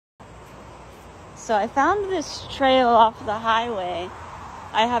So I found this trail off the highway.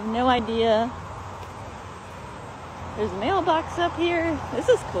 I have no idea. There's a mailbox up here. This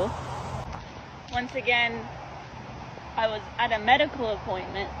is cool. Once again, I was at a medical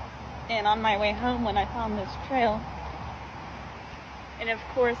appointment and on my way home when I found this trail. And of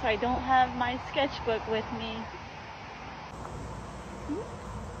course I don't have my sketchbook with me.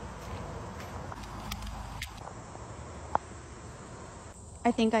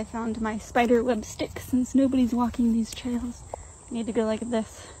 I think I found my spider web stick since nobody's walking these trails. I need to go like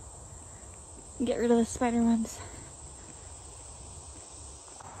this and get rid of the spider webs.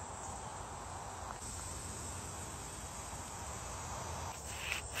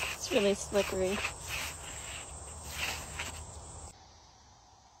 It's really slippery.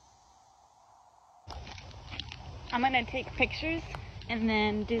 I'm gonna take pictures and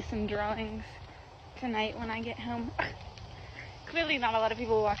then do some drawings tonight when I get home. Clearly not a lot of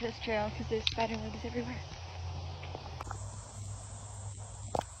people walk this trail because there's spider webs everywhere.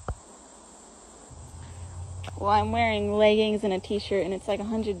 Well, I'm wearing leggings and a t-shirt and it's like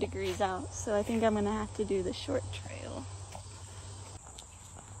 100 degrees out, so I think I'm gonna have to do the short trail.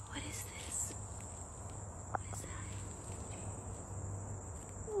 What is this? What is that?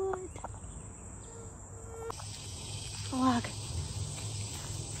 What? Look.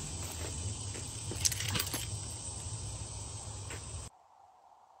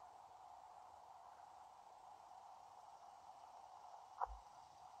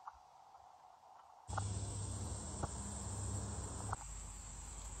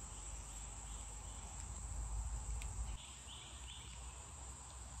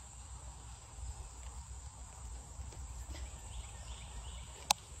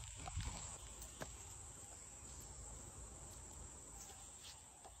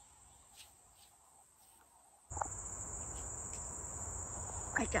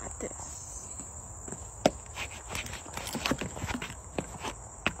 I got this.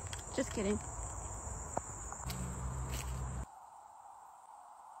 Just kidding.